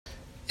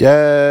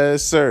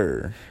Yes,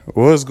 sir.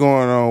 What's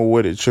going on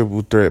with it,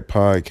 Triple Threat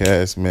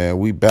Podcast, man?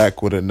 We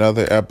back with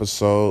another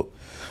episode.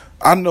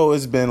 I know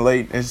it's been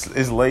late.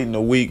 It's late in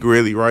the week,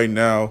 really, right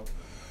now.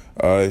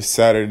 It's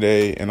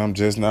Saturday, and I'm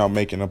just now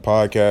making a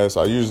podcast.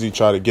 I usually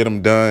try to get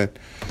them done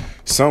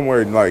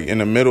somewhere like in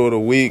the middle of the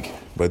week,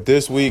 but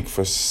this week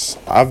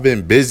I've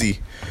been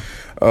busy.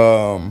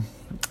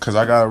 Cause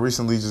I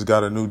recently just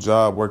got a new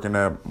job working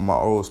at my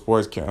old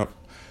sports camp.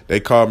 They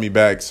called me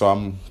back, so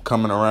I'm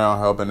coming around,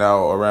 helping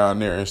out around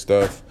there and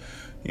stuff.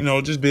 You know,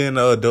 just being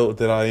the adult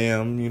that I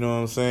am, you know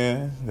what I'm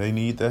saying? They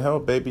need the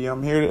help, baby.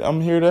 I'm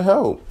here to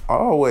help.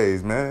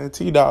 Always, man.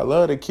 T-Dot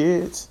love the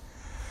kids.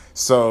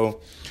 So,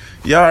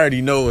 y'all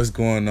already know what's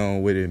going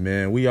on with it,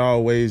 man. We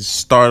always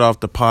start off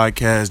the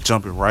podcast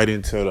jumping right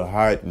into the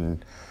hot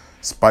and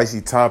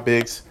spicy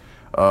topics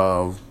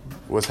of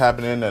what's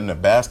happening in the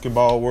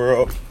basketball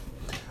world.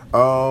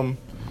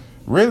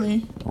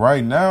 Really,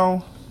 right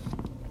now,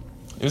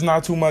 there's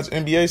not too much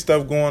NBA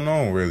stuff going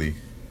on, really.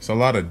 It's a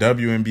lot of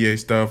WNBA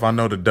stuff. I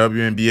know the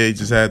WNBA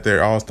just had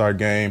their All-Star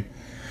game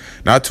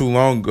not too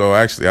long ago,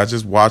 actually. I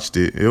just watched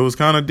it. It was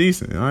kind of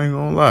decent. I ain't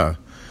gonna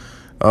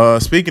lie.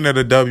 Speaking of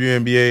the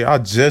WNBA, I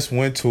just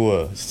went to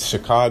a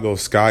Chicago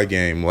Sky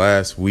game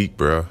last week,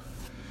 bro.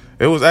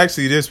 It was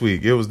actually this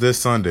week. It was this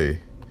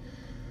Sunday.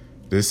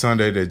 This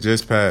Sunday that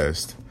just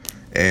passed.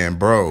 And,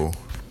 bro,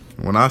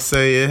 when I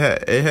say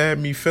it had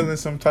me feeling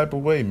some type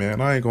of way,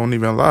 man, I ain't gonna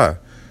even lie.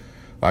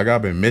 Like,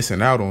 I've been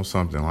missing out on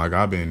something. Like,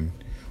 I've been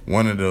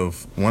one of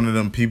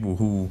them people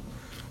who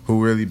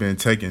really been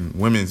taking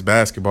women's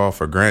basketball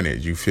for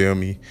granted, you feel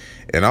me?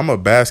 And I'm a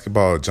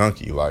basketball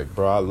junkie. Like,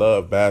 bro, I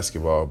love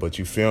basketball, but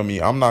you feel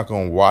me? I'm not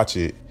going to watch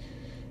it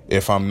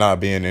if I'm not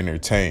being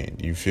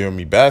entertained, you feel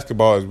me?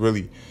 Basketball is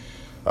really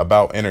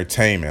about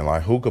entertainment.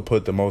 Like, who could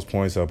put the most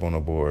points up on the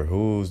board?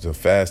 Who's the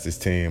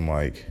fastest team?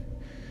 Like,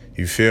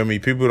 you feel me?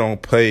 People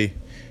don't pay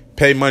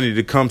money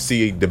to come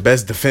see the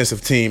best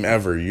defensive team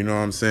ever. You know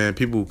what I'm saying?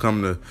 People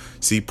come to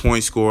see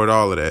points scored,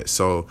 all of that.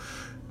 So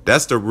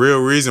that's the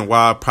real reason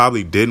why I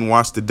probably didn't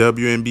watch the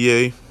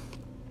WNBA.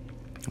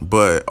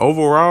 But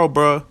overall,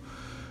 bro,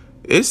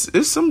 it's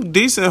some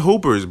decent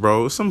hoopers,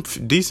 bro. Some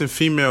decent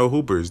female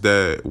hoopers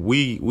that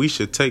we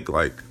should take,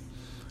 like,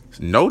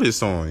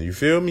 notice on. You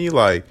feel me?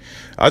 Like,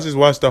 I just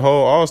watched the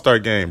whole All-Star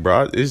game,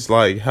 bro. It's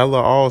like hella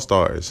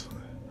All-Stars.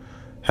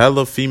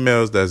 Hella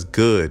females that's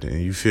good.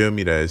 And you feel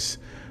me? That's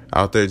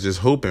out there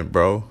just hooping,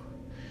 bro.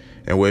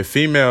 And with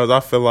females,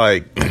 I feel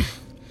like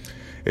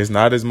it's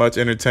not as much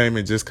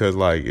entertainment just because,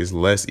 like, it's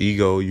less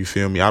ego, you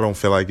feel me? I don't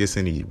feel like it's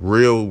any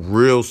real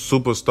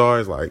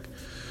superstars. Like,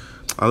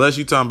 unless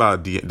you talking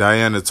about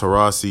Diana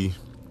Taurasi,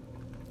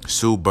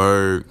 Sue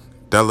Bird,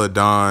 Della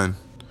Don,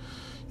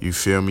 you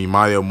feel me?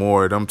 Maya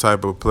Moore, them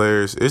type of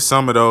players. It's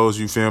some of those,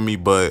 you feel me?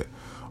 But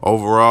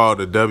overall,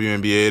 the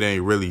WNBA, it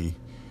ain't really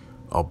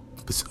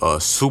a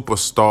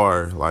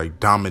superstar, like,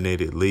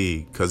 dominated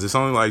league, because it's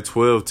only like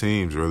 12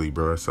 teams really,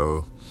 bro.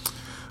 So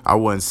I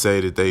wouldn't say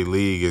that they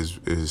league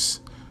is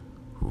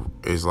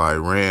like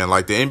ran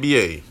like the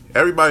NBA.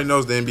 Everybody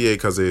knows the NBA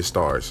because of its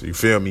stars, you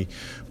feel me?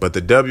 But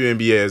the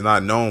WNBA is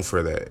not known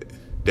for that.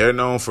 They're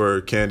known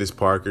for Candace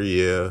Parker,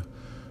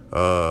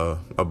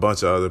 a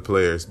bunch of other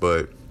players,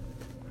 but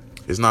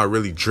it's not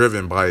really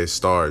driven by its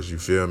stars, you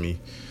feel me?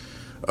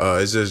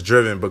 It's just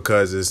driven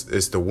because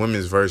it's the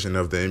women's version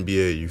of the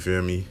NBA, you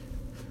feel me?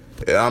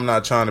 I'm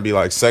not trying to be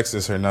like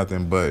sexist or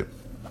nothing, but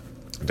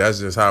that's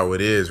just how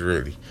it is,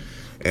 really.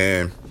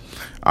 And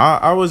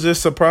I was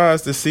just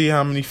surprised to see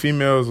how many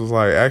females was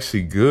like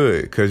actually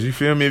good, because you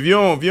feel me, if you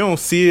don't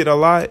see it a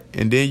lot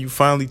and then you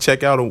finally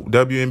check out a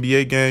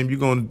WNBA game, you're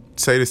gonna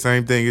say the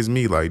same thing as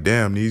me, like,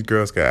 damn, these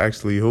girls can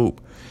actually hoop.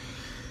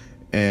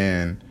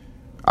 And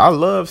I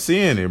love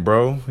seeing it,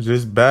 bro.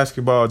 Just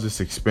basketball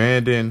just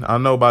expanding. I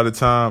know by the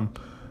time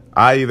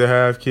I either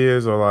have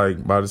kids or,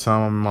 like, by the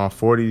time I'm in my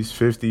 40s,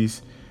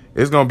 50s,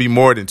 it's going to be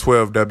more than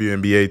 12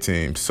 WNBA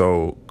teams.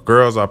 So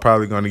girls are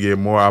probably going to get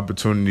more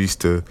opportunities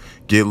to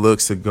get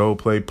looks to go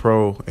play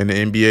pro in the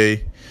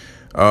NBA.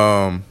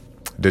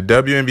 The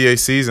WNBA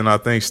season, I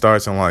think,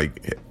 starts in,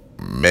 like,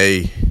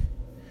 May,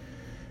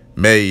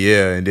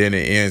 yeah. And then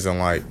it ends in,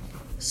 like,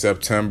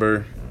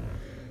 September,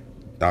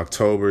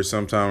 October,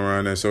 sometime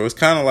around there. So it's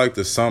kind of like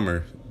the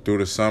summer, through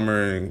the summer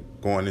and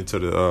going into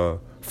the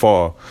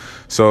fall.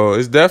 So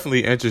it's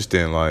definitely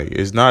interesting. Like,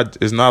 it's not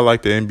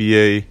like the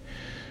NBA.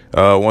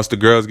 Once the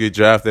girls get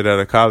drafted out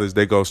of college,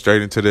 they go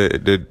straight into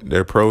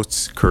their pro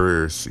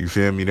careers. You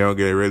feel me? They don't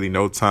get really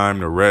no time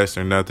to rest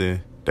or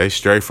nothing. They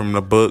straight from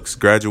the books,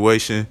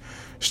 graduation,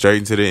 straight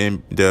into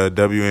the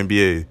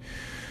WNBA.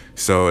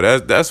 So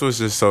that's what's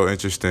just so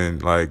interesting.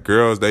 Like,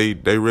 girls, they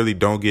really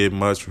don't get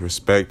much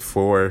respect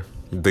for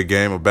the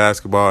game of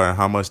basketball and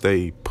how much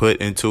they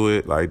put into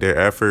it, like their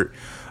effort.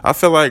 I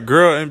feel like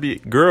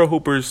girl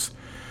hoopers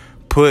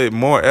put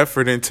more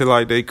effort into,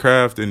 like, they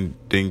craft than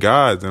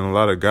guys, and a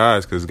lot of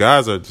guys, because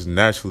guys are just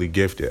naturally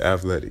gifted,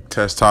 athletic,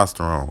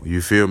 testosterone, you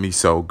feel me?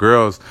 So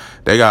girls,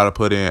 they got to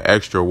put in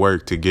extra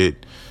work to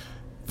get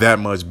that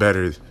much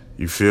better,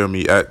 You feel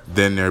me?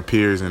 Than their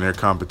peers in their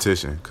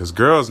competition. Because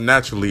girls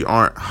naturally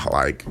aren't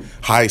like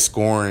high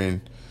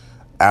scoring,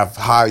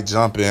 high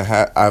jumping,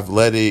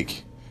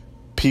 athletic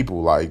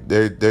people. Like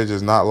they're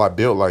just not like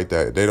built like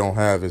that. They don't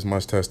have as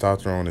much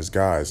testosterone as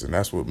guys, and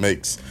that's what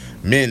makes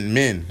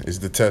men is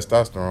the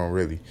testosterone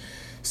really.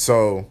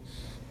 So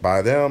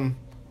by them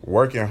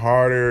working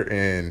harder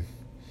and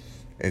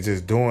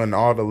just doing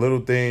all the little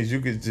things, you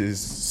could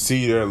just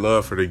see their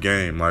love for the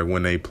game, like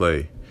when they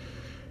play.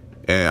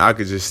 And I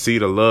could just see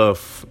the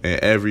love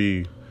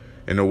in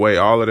the way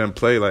all of them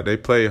play. Like they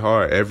play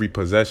hard every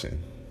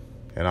possession.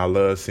 And I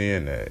love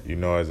seeing that,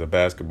 as a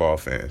basketball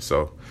fan.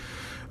 So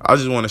I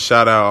just want to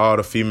shout out all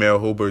the female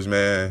hoopers,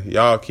 man.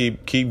 Y'all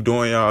keep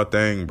doing y'all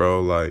thing,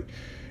 bro. Like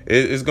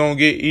it's going to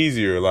get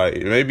easier.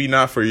 Like maybe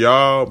not for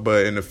y'all,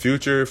 but in the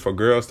future for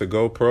girls to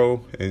go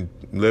pro and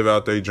live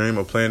out their dream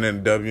of playing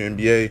in the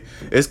WNBA,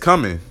 it's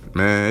coming,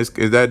 man.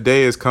 That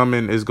day is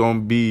coming. It's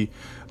going to be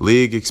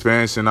league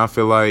expansion. I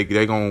feel like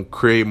they're going to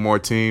create more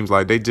teams.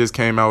 Like they just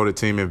came out with a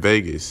team in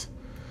Vegas,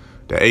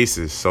 the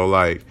Aces. So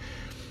like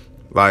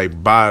by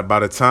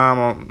the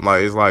time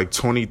it's like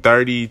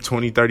 2030,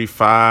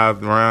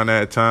 2035, around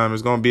that time,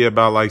 it's going to be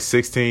about like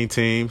 16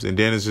 teams, and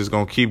then it's just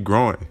going to keep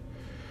growing.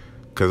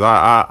 Because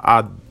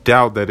I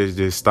doubt that it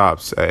just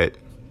stops at,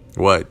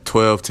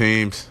 12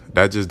 teams?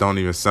 That just don't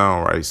even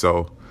sound right.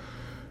 So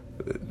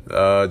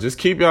just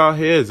keep y'all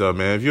heads up,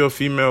 man. If you're a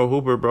female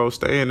hooper, bro,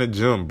 stay in the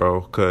gym,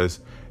 bro, because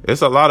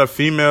it's a lot of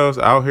females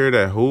out here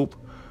that hoop.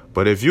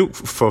 But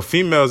for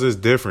females, it's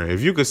different.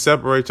 If you could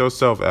separate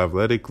yourself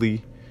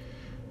athletically,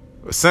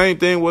 same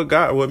thing with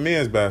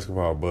men's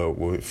basketball, but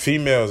with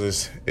females,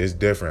 it's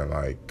different.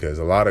 Like, because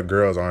a lot of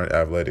girls aren't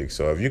athletic.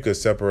 So if you could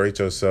separate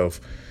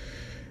yourself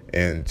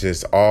in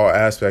just all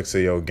aspects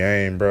of your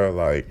game, bro,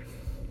 like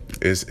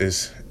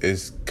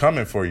it's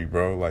coming for you,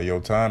 bro. Like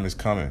your time is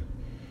coming.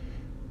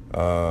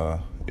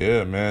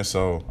 Yeah, man.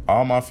 So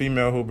all my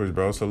female hoopers,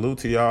 bro, salute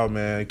to y'all,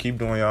 man. Keep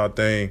doing y'all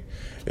thing.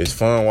 It's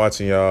fun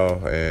watching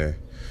y'all, and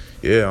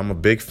yeah, I'm a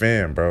big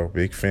fan, bro.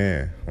 Big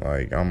fan.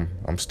 Like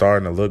I'm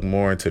starting to look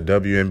more into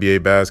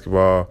WNBA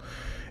basketball.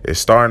 It's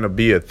starting to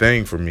be a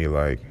thing for me,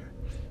 like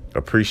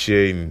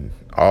appreciating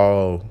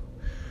all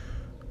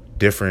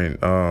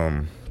different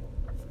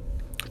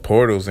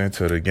portals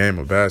into the game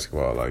of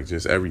basketball, like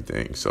just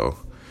everything. So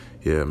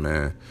yeah,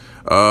 man.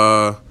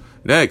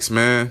 Next,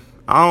 man.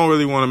 I don't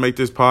really want to make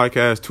this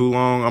podcast too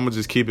long. I'm gonna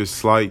just keep it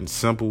slight and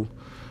simple.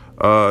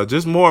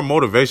 Just more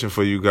motivation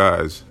for you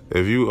guys.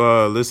 If you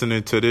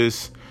listening to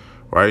this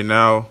right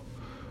now,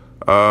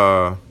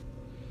 I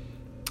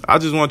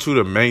just want you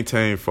to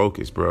maintain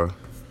focus, bro.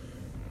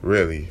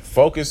 Really,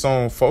 focus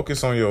on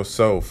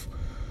yourself.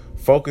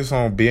 Focus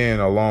on being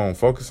alone.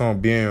 Focus on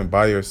being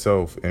by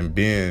yourself and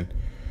being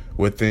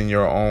within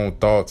your own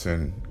thoughts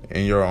and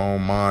in your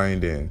own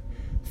mind, and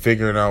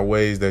figuring out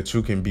ways that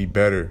you can be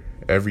better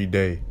every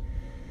day.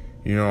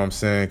 You know what I'm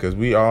saying? Because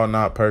we all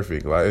not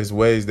perfect. Like, it's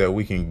ways that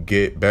we can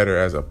get better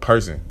as a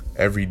person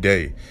every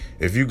day.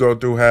 If you go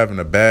through having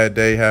a bad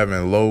day,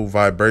 having low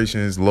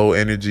vibrations, low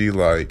energy,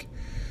 like,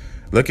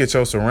 look at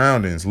your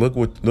surroundings. Look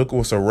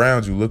what's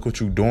around you. Look what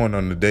you're doing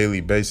on a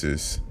daily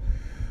basis.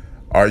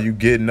 Are you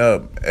getting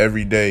up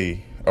every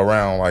day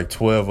around like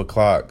 12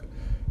 o'clock,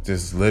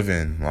 just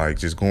living, like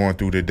just going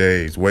through the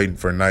days, waiting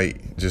for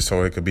night just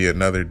so it could be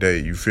another day?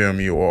 You feel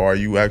me? Or are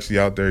you actually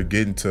out there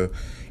getting to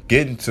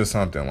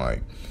something,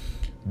 like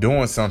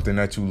doing something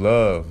that you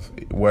love,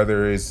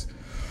 whether it's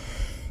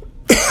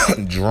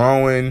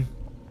drawing,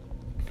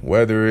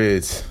 whether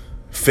it's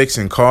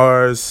fixing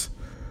cars,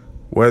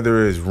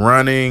 whether it's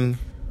running,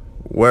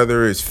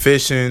 whether it's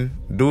fishing,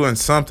 doing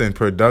something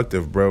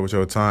productive, bro, with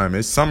your time.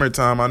 It's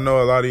summertime. I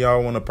know a lot of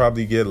y'all want to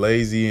probably get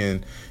lazy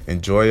and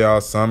enjoy y'all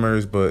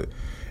summers, but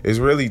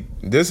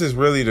this is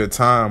really the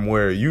time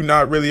where you're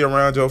not really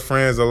around your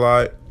friends a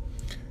lot,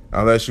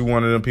 unless you're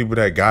one of them people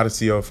that got to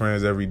see your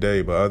friends every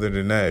day. But other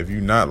than that, if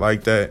you're not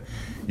like that,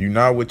 you're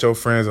not with your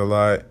friends a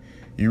lot,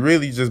 you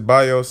really just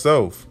by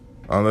yourself.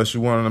 Unless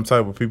you're one of them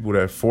type of people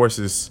that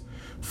forces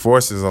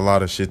a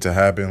lot of shit to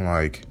happen.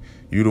 Like,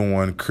 you the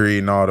one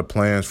creating all the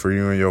plans for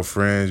you and your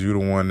friends. You the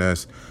one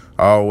that's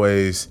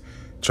always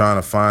trying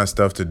to find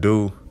stuff to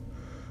do.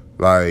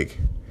 Like,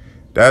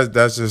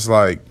 that's just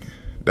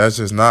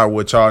not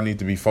what y'all need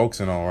to be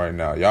focusing on right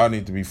now. Y'all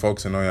need to be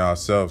focusing on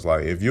yourselves.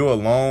 Like, if you're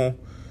alone,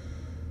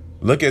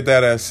 look at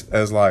that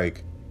as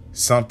like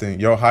something,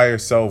 your higher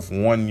self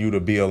wanting you to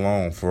be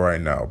alone for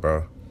right now,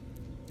 bro.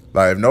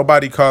 Like, if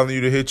nobody calling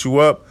you to hit you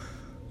up,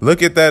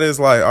 look at that as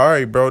like, all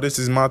right, bro, this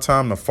is my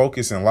time to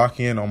focus and lock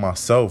in on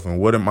myself and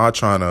what am I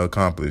trying to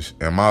accomplish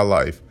in my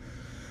life.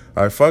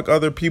 Like, fuck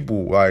other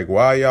people. Like,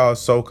 why y'all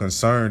so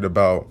concerned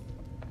about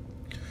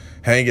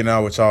hanging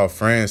out with y'all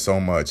friends so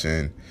much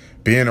and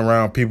being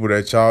around people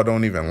that y'all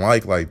don't even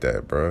like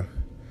that, bro?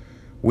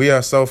 We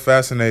are so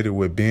fascinated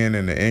with being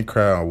in the in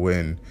crowd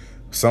when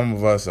some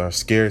of us are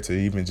scared to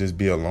even just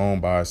be alone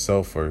by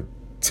ourselves for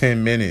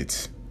 10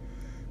 minutes,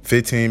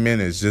 15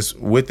 minutes, just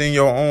within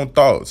your own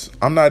thoughts.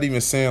 I'm not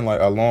even saying like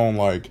alone,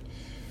 like,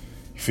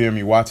 you feel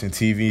me, watching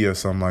TV or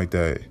something like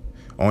that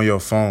on your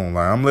phone.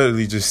 Like, I'm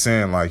literally just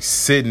saying, like,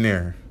 sitting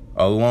there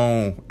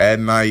alone at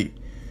night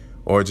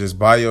or just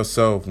by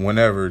yourself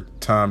whenever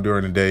time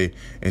during the day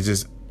and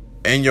just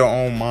in your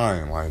own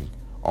mind, like,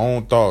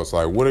 own thoughts.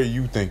 Like, what are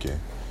you thinking?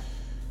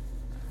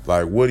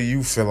 Like, what do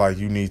you feel like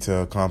you need to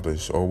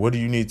accomplish? Or what do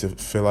you need to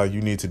feel like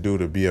you need to do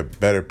to be a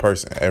better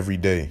person every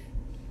day?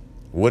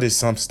 What is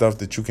some stuff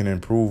that you can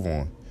improve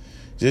on?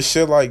 Just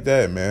shit like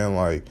that, man.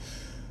 Like,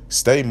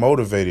 stay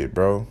motivated,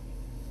 bro.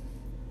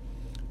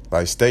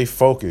 Like, stay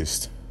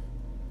focused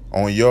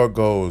on your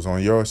goals,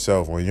 on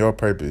yourself, on your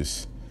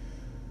purpose.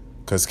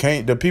 Because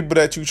the people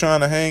that you trying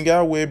to hang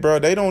out with, bro,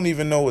 they don't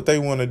even know what they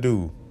want to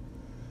do.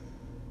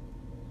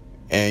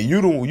 And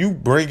you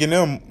bringing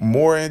them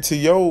more into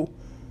your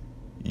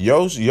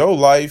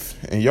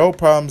life and your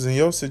problems and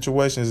your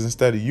situations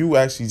instead of you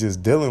actually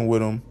just dealing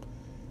with them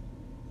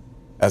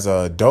as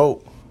an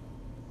adult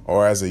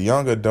or as a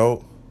young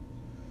adult,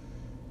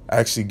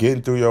 actually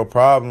getting through your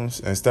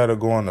problems instead of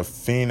going to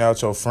fiend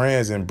out your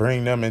friends and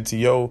bring them into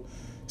your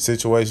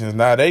situations.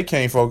 Now they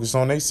can't focus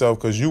on themselves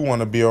because you want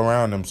to be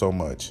around them so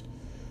much.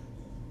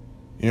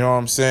 You know what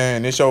I'm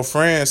saying? It's your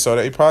friends, so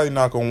they probably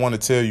not going to want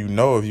to tell you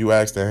no if you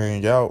ask to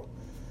hang out.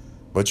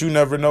 But you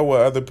never know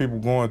what other people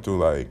going through,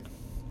 like,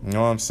 you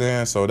know what I'm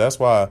saying? So that's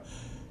why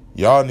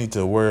y'all need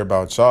to worry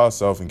about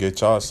y'allself and get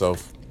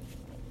y'allself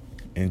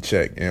in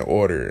check, in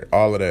order,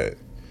 all of that.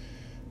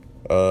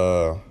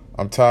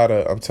 I'm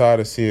tired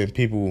of seeing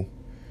people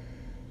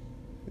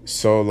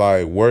so,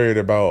 like, worried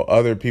about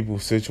other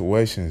people's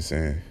situations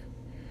and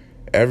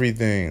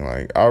everything.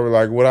 Like,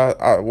 what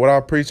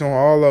I preach on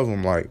all of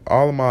them, like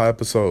all of my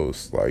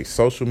episodes. Like,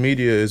 social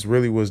media is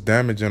really what's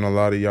damaging a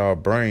lot of y'all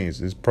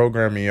brains. It's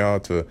programming y'all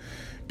to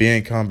be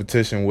in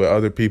competition with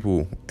other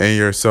people and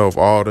yourself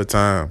all the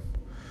time.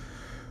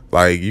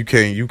 Like, you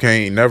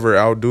can't never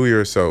outdo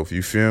yourself.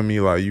 You feel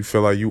me? Like, you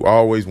feel like you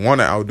always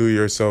want to outdo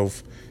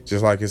yourself,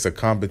 just like it's a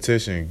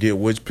competition. Get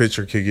which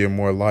picture can get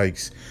more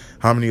likes.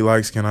 How many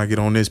likes can I get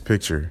on this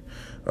picture?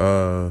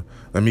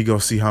 Let me go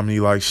see how many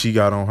likes she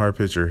got on her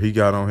picture, he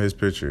got on his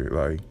picture.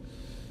 Like,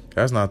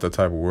 that's not the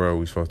type of world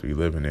we supposed to be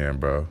living in,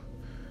 bro.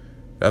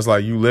 That's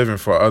like you living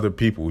for other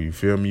people, you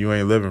feel me? You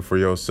ain't living for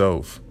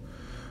yourself.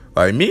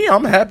 Like, me,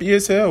 I'm happy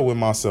as hell with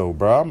myself,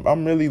 bro.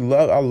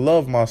 I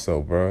love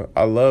myself, bro.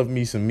 I love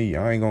me some me.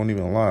 I ain't gonna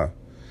even lie.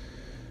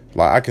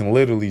 Like, I can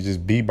literally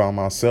just be by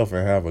myself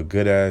and have a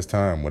good ass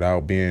time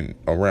without being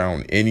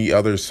around any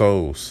other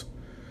souls.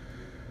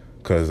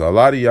 Cause a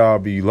lot of y'all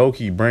be low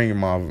key bringing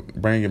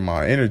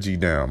my energy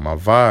down, my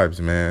vibes,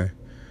 man.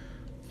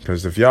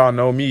 Cause if y'all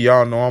know me,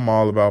 y'all know I'm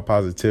all about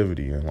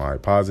positivity and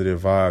like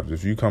positive vibes.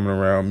 If you coming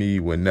around me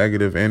with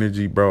negative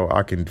energy, bro,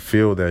 I can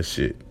feel that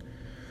shit.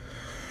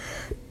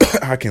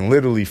 I can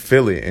literally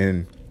feel it,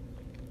 and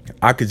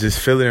I could just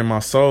feel it in my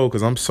soul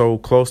because I'm so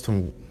close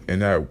to in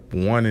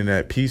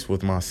that peace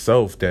with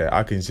myself that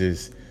I can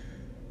just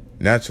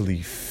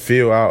naturally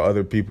feel out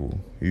other people.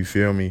 You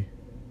feel me?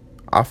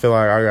 I feel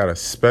like I got a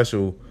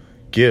special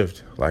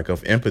gift, like,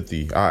 of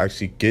empathy. I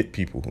actually get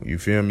people. You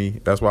feel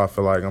me? That's why I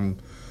feel like I'm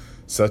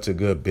such a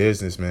good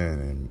businessman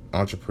and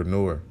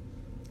entrepreneur,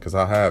 because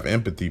I have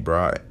empathy,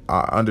 bro.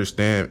 I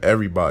understand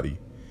everybody.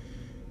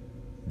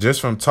 Just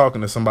from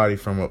talking to somebody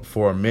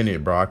for a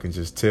minute, bro, I can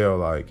just tell,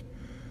 like,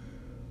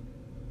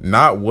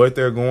 not what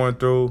they're going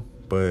through,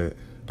 but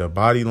the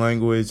body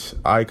language,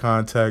 eye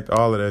contact,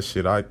 all of that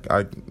shit.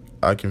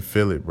 I can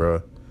feel it,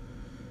 bro.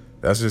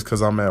 That's just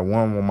because I'm at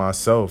one with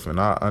myself and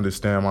I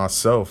understand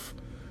myself.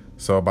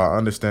 So by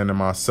understanding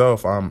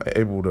myself, I'm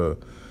able to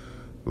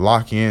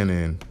lock in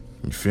and,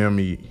 you feel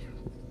me,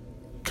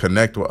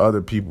 connect with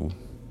other people,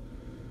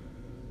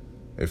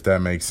 if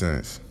that makes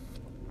sense.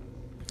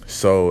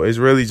 So it's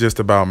really just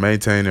about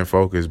maintaining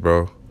focus,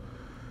 bro.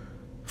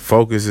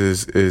 Focus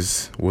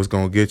is what's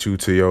gonna get you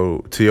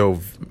to your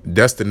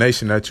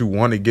destination that you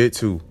want to get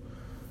to.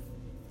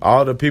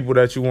 All the people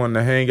that you want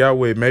to hang out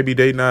with, maybe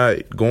they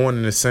not going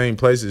in the same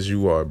places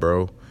you are,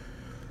 bro.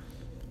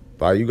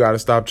 Like, you got to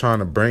stop trying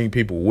to bring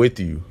people with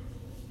you.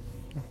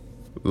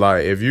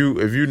 Like, if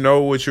you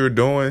know what you're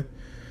doing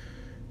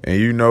and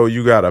you know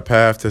you got a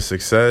path to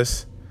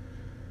success,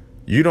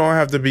 you don't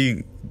have to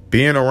be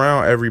being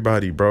around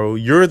everybody, bro.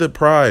 You're the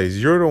prize.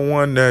 You're the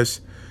one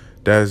that's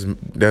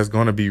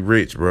going to be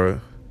rich, bro.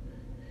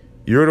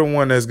 You're the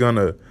one that's going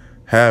to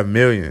have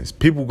millions.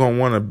 People going to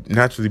want to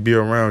naturally be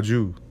around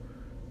you.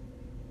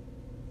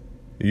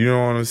 You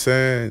know what I'm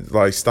saying?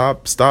 Like,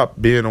 stop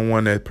being the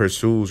one that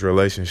pursues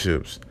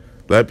relationships.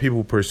 Let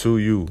people pursue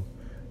you.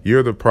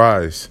 You're the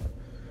prize.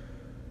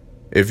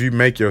 If you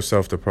make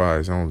yourself the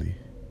prize only.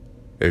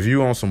 If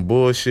you on some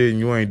bullshit and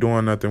you ain't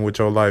doing nothing with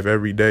your life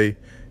every day,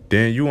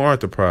 then you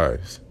aren't the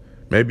prize.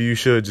 Maybe you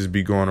should just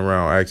be going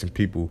around asking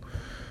people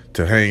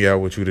to hang out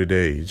with you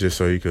today just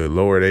so you could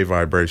lower their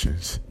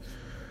vibrations.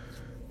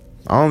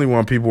 I only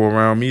want people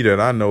around me that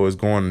I know is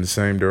going in the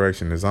same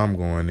direction as I'm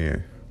going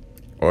in,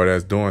 or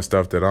that's doing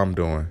stuff that I'm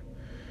doing.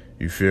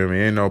 You feel me?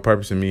 Ain't no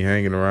purpose in me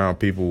hanging around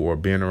people or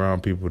being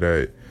around people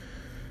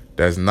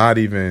that's not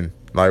even,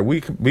 like,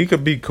 we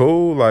could be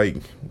cool, like,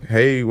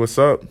 hey, what's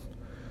up?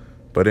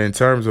 But in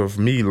terms of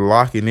me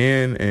locking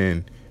in,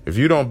 and if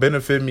you don't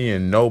benefit me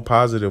in no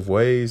positive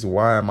ways,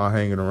 why am I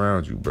hanging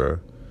around you, bro?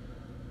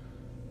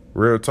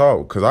 Real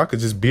talk, because I could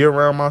just be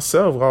around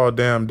myself all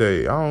damn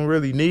day. I don't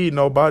really need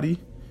nobody.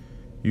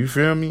 You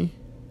feel me?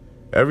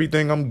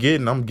 Everything I'm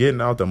getting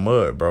out the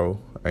mud, bro.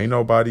 Ain't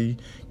nobody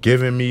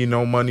giving me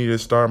no money to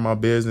start my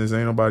business.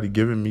 Ain't nobody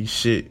giving me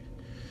shit.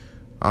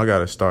 I got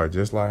to start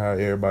just like how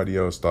everybody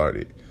else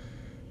started.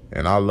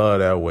 And I love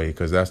that way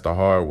because that's the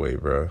hard way,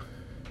 bro.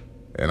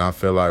 And I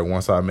feel like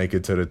once I make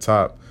it to the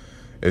top,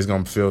 it's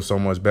going to feel so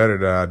much better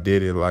that I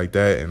did it like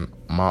that in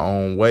my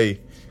own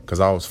way because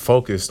I was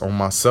focused on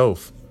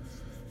myself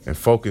and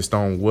focused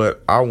on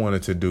what I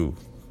wanted to do.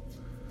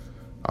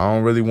 I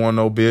don't really want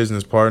no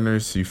business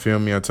partners, you feel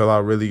me, until I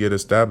really get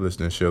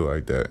established and shit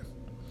like that.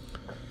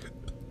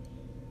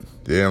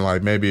 Then,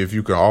 like, maybe if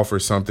you can offer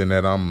something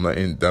that I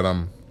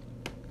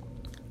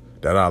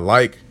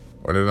like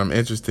or that I'm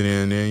interested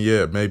in, then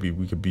yeah, maybe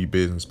we could be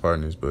business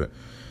partners. But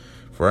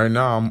for right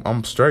now,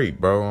 I'm straight,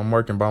 bro. I'm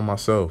working by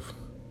myself.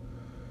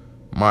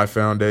 My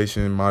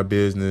foundation, my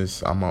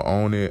business, I'm gonna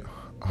own it.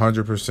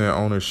 100%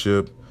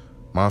 ownership,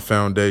 my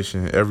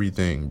foundation,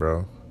 everything,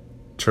 bro.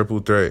 Triple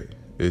threat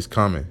is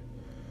coming.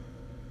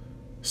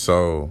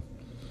 So,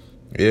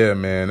 yeah,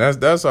 man,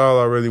 that's all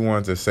I really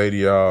wanted to say to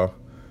y'all.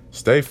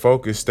 Stay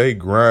focused, stay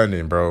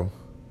grinding, bro.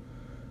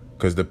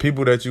 Because the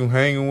people that you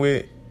hanging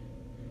with,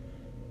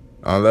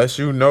 unless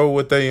you know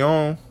what they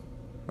on,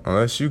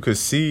 unless you could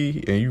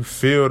see and you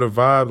feel the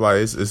vibe,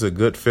 like it's a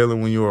good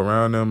feeling when you're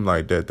around them,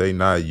 like that they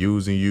not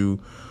using you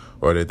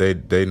or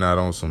that they not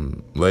on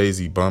some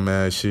lazy bum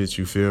ass shit,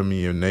 you feel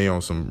me, and they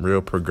on some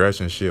real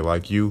progression shit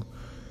like you,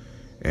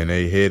 and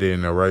they headed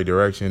in the right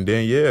direction,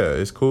 then yeah,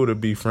 it's cool to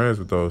be friends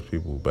with those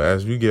people. But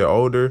as you get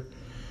older,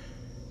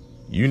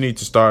 you need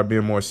to start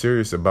being more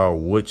serious about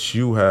what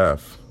you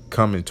have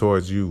coming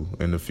towards you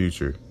in the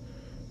future.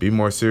 Be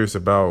more serious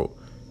about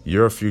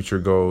your future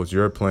goals,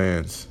 your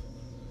plans,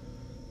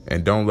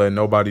 and don't let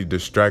nobody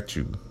distract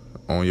you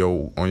on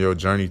your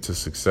journey to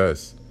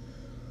success.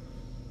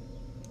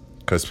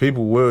 Because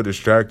people will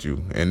distract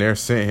you, and they're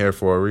sent here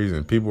for a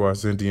reason. People are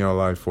sent in your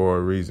life for a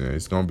reason.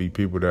 It's going to be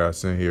people that are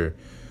sent here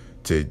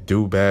to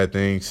do bad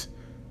things,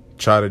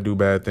 try to do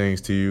bad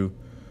things to you,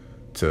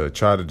 to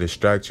try to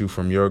distract you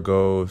from your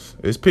goals.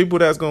 It's people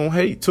that's going to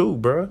hate too,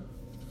 bruh.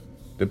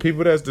 The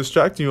people that's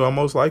distracting you are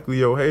most likely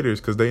your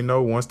haters because they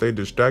know once they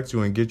distract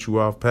you and get you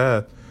off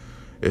path,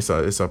 it's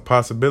a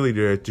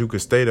possibility that you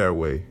could stay that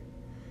way.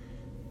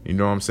 You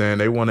know what I'm saying?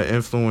 They want to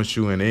influence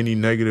you in any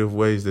negative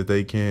ways that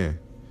they can.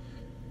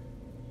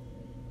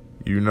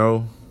 You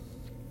know?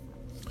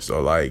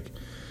 So, like,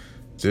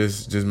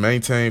 just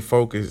maintain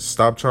focus.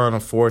 Stop trying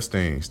to force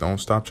things. Don't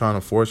stop trying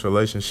to force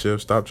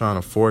relationships. Stop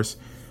trying to force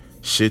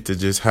shit to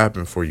just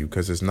happen for you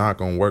because it's not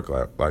going to work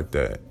like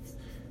that.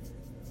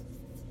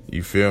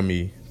 You feel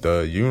me?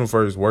 The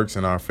universe works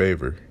in our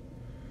favor.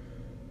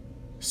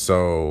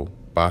 So,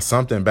 by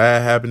something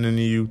bad happening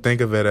to you,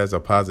 think of it as a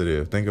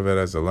positive. Think of it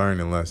as a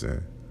learning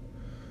lesson.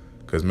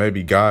 Because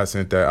maybe God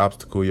sent that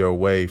obstacle your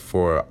way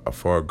for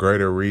a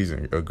greater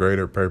reason, a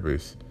greater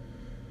purpose.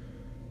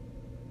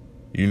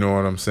 You know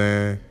what I'm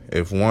saying?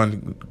 If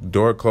one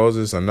door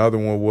closes, another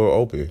one will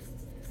open.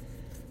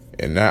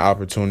 And that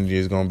opportunity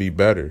is going to be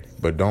better.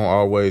 But don't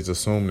always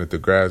assume that the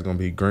grass is going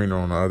to be greener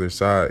on the other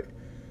side.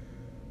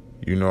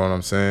 You know what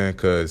I'm saying?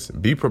 Because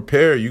be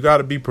prepared. You got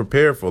to be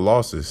prepared for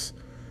losses.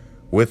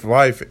 With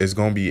life, it's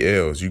going to be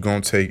L's. You're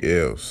going to take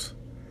L's.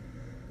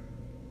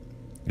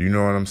 You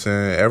know what I'm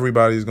saying?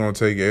 Everybody's going to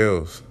take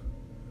L's.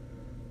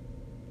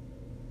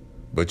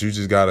 But you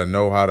just got to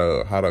know how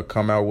to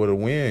come out with a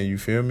win. You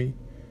feel me?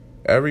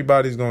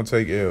 Everybody's going to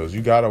take L's.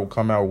 You got to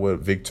come out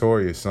with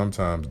victorious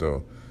sometimes,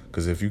 though.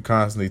 Because if you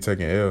constantly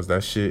taking L's,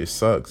 that shit, it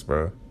sucks,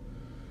 bro.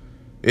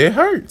 It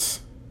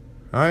hurts.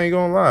 I ain't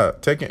going to lie.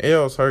 Taking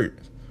L's hurt.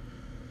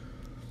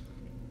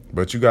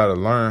 But you got to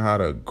learn how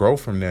to grow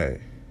from that.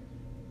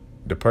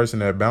 The person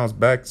that bounce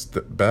back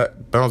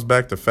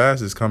the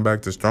fastest come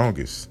back the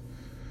strongest.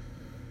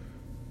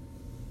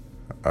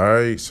 All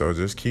right, so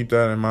just keep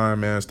that in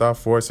mind, man. Stop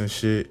forcing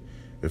shit.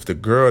 If the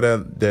girl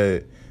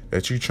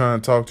that you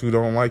trying to talk to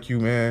don't like you,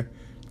 man,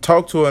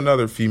 talk to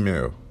another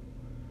female.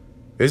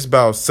 It's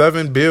about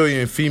 7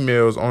 billion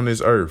females on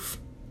this earth.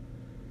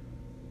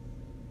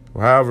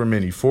 However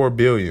many, 4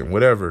 billion,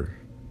 whatever.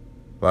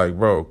 Like,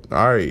 bro,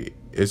 all right,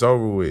 it's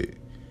over with.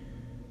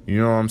 You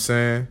know what I'm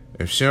saying?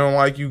 If she don't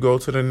like you, go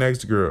to the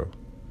next girl.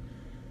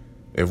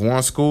 If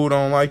one school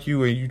don't like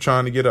you and you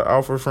trying to get an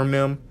offer from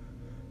them,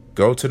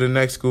 go to the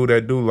next school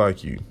that do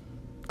like you.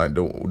 Like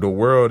the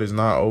world is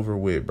not over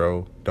with,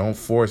 bro. Don't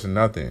force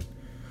nothing.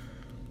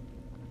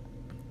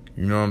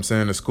 You know what I'm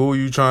saying? The school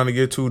you trying to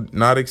get to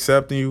not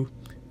accepting you,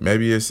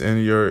 maybe it's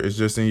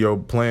just in your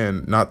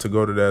plan not to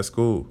go to that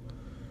school.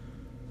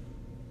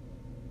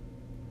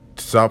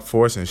 Stop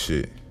forcing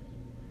shit.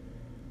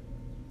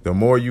 The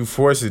more you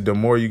force it, the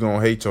more you're going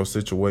to hate your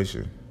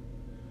situation.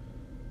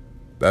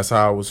 That's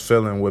how I was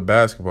feeling with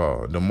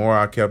basketball. The more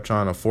I kept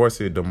trying to force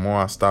it, the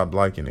more I stopped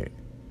liking it.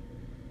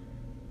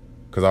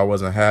 because I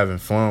wasn't having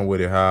fun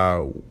with it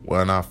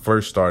when I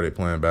first started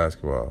playing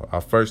basketball. I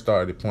first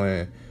started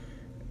playing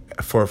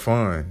for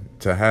fun,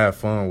 to have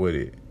fun with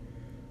it.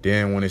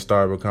 Then when it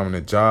started becoming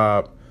a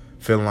job,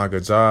 feeling like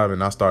a job,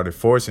 and I started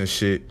forcing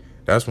shit,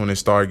 that's when it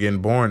started getting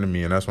boring to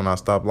me, and that's when I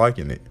stopped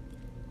liking it.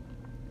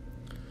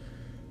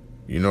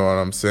 You know what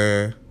I'm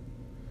saying?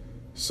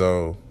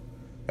 So,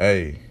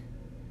 hey,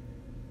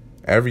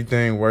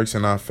 everything works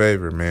in our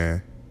favor,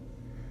 man.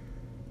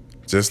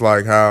 Just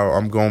like how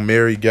I'm going to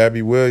marry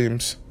Gabby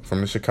Williams from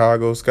the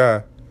Chicago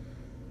Sky.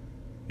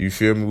 You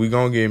feel me? We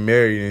going to get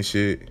married and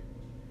shit.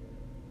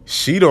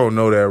 She don't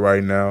know that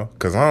right now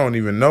because I don't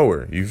even know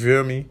her. You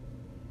feel me?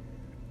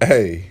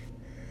 Hey,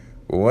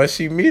 but once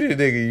she meet a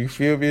nigga, you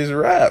feel me? It's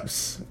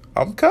raps.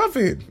 I'm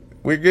cuffing.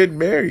 We're getting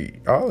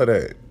married. All of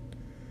that.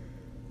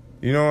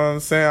 You know what I'm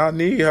saying? I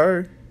need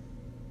her.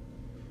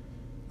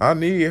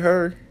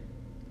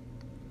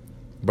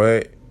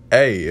 But,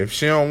 hey, if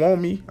she don't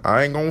want me,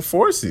 I ain't going to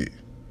force it.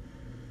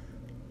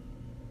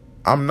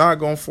 I'm not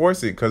going to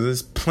force it because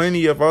there's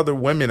plenty of other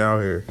women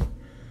out here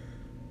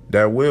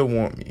that will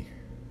want me.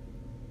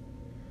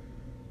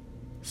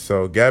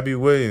 So, Gabby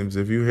Williams,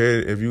 if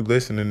you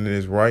listening to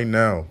this right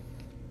now,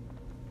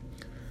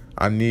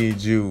 I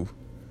need you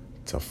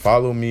to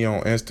follow me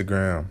on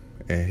Instagram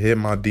and hit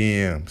my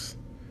DMs.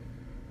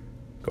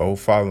 Go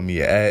follow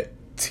me at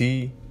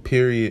T.11.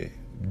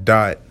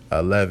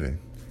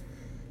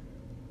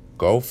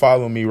 Go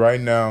follow me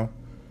right now.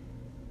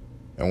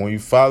 And when you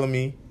follow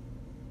me,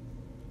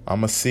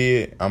 I'ma see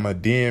it. I'ma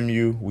DM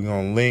you. We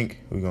gonna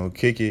link. We gonna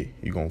kick it.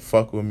 You gonna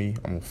fuck with me.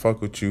 I'm gonna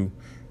fuck with you.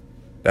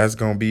 That's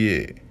gonna be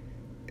it.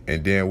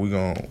 And then we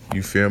gonna,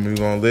 you feel me? We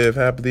gonna live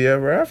happily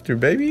ever after,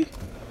 baby.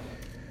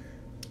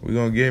 We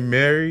gonna get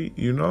married,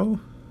 you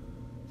know?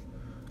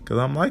 Cause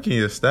I'm liking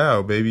your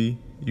style, baby.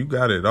 You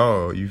got it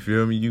all. You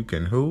feel me? You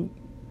can hoop.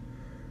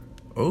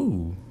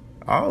 Ooh,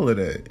 all of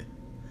that.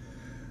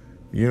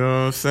 You know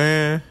what I'm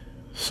saying?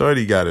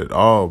 Shorty got it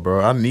all,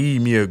 bro. I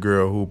need me a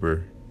girl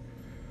hooper.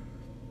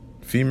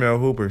 Female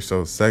hooper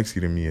so sexy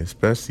to me,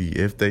 especially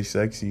if they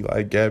sexy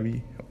like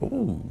Gabby.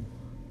 Ooh,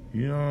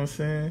 you know what I'm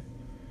saying?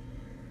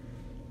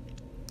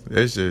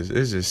 It's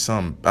just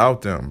something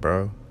about them,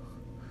 bro.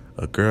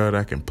 A girl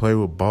that can play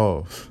with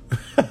balls.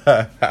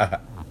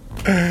 That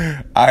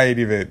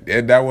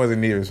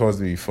wasn't even supposed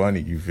to be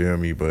funny, you feel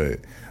me? But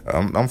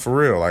I'm for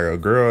real. Like a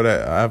girl,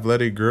 that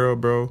athletic girl,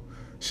 bro.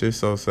 Shit's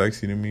so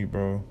sexy to me,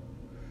 bro.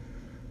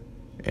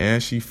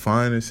 And she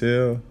fine as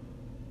hell.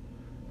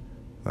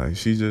 Like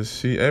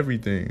she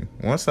everything.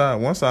 Once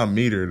I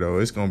meet her though,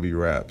 it's gonna be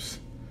raps.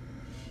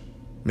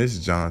 Miss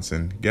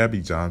Johnson,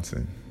 Gabby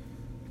Johnson.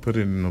 Put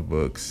it in the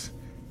books.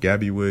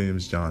 Gabby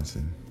Williams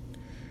Johnson.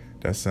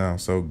 That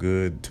sounds so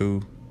good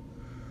too.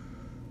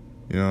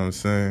 You know what I'm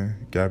saying?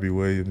 Gabby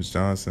Williams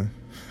Johnson.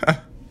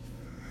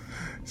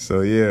 So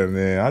yeah,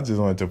 man, I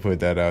just wanted to put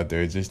that out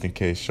there just in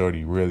case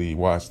Shorty really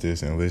watched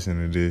this and listen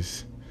to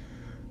this.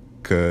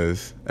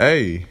 Cause,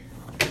 hey,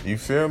 you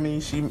feel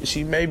me?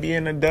 She may be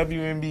in the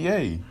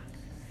WNBA.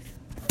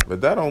 But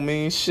that don't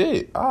mean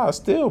shit. I'll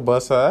still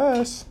bust her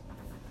ass.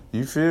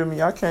 You feel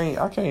me? I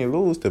can't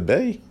lose to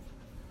Bay.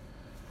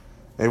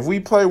 If we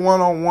play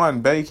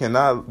 1-on-1, Bay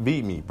cannot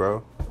beat me,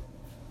 bro.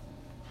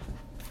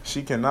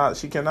 She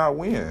cannot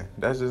win.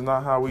 That's just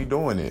not how we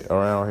doing it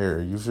around here.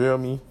 You feel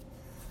me?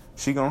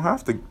 She gonna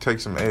have to take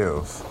some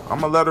L's. I'm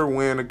gonna let her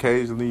win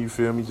occasionally, you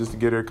feel me, just to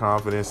get her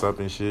confidence up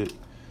and shit.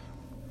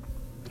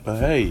 But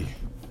hey,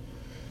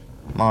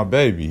 my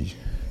baby,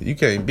 you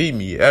can't beat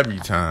me every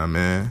time,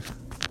 man.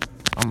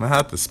 I'm gonna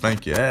have to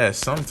spank your ass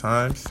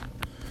sometimes.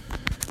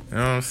 You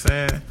know what I'm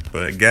saying?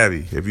 But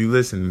Gabby, if you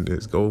listen to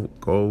this,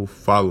 go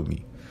follow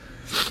me.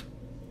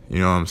 You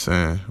know what I'm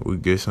saying? We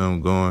get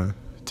something going,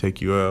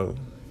 take you out.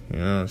 You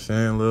know what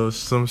I'm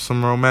saying?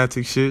 Some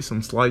romantic shit,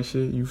 some slight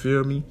shit, you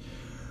feel me?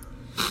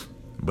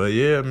 But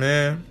yeah,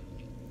 man.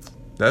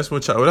 That's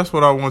what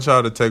I want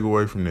y'all to take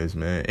away from this,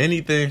 man.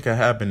 Anything can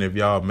happen if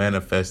y'all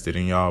manifest it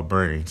in y'all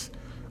brains.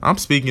 I'm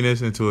speaking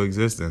this into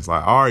existence.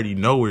 Like, I already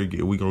know we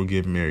gonna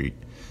get married.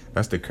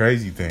 That's the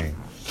crazy thing.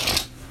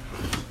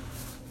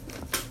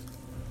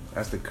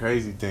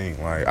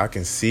 Like, I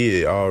can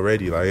see it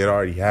already. Like, it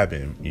already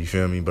happened. You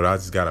feel me? But I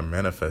just gotta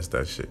manifest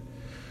that shit.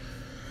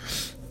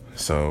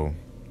 So,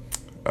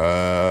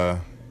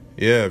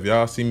 yeah, if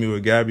y'all see me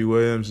with Gabby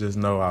Williams, just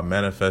know I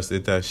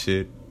manifested that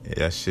shit.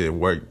 That shit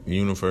worked. The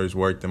universe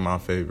worked in my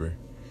favor.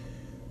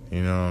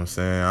 You know what I'm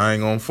saying? I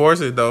ain't gonna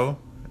force it, though.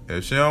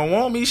 If she don't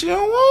want me, she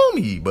don't want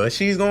me. But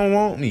she's gonna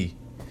want me.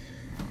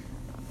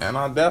 And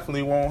I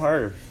definitely want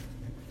her.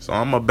 So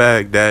I'm gonna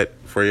bag that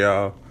for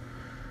y'all.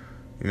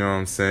 You know what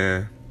I'm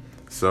saying?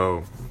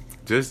 So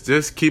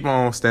just keep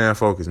on staying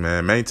focused,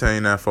 man.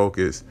 Maintain that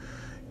focus.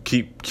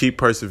 Keep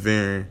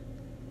persevering.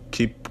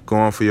 Keep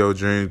going for your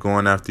dreams,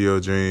 going after your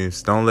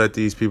dreams. Don't let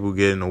these people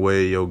get in the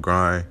way of your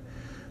grind.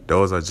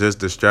 Those are just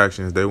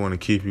distractions. They want to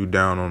keep you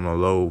down on a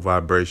low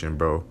vibration,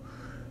 bro.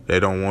 They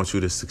don't want you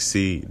to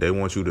succeed. They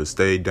want you to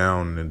stay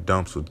down in the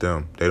dumps with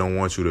them. They don't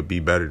want you to be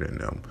better than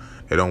them.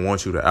 They don't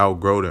want you to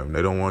outgrow them.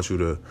 They don't want you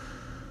to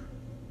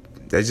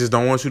They just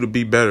don't want you to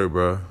be better,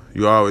 bro.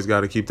 You always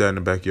got to keep that in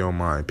the back of your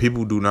mind.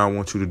 People do not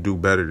want you to do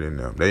better than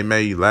them. They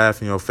may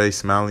laugh in your face,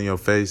 smile in your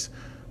face,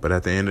 but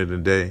at the end of the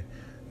day,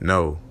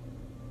 no.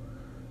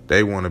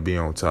 They want to be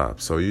on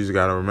top. So you just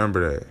got to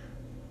remember that.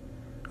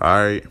 All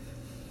right?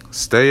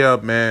 Stay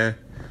up, man.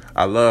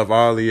 I love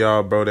all of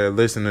y'all, bro, that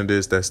listen to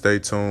this, that stay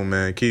tuned,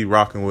 man. Keep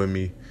rocking with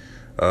me.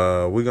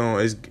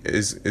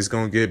 It's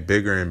gonna get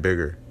bigger and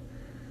bigger.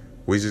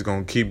 We just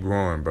gonna keep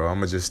growing, bro. I'm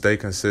gonna just stay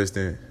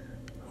consistent.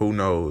 Who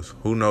knows?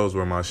 Who knows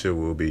where my shit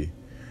will be?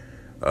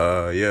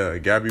 Yeah,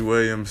 Gabby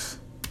Williams.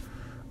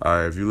 All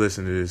right, if you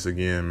listen to this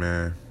again,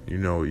 man, you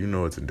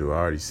know what to do. I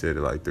already said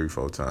it like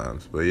 3-4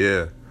 times. But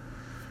yeah,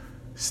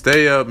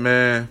 stay up,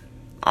 man.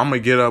 I'm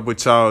going to get up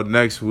with y'all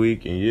next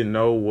week. And you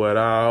know what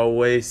I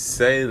always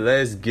say,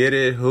 let's get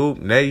it, Hoop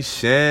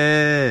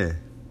Nation.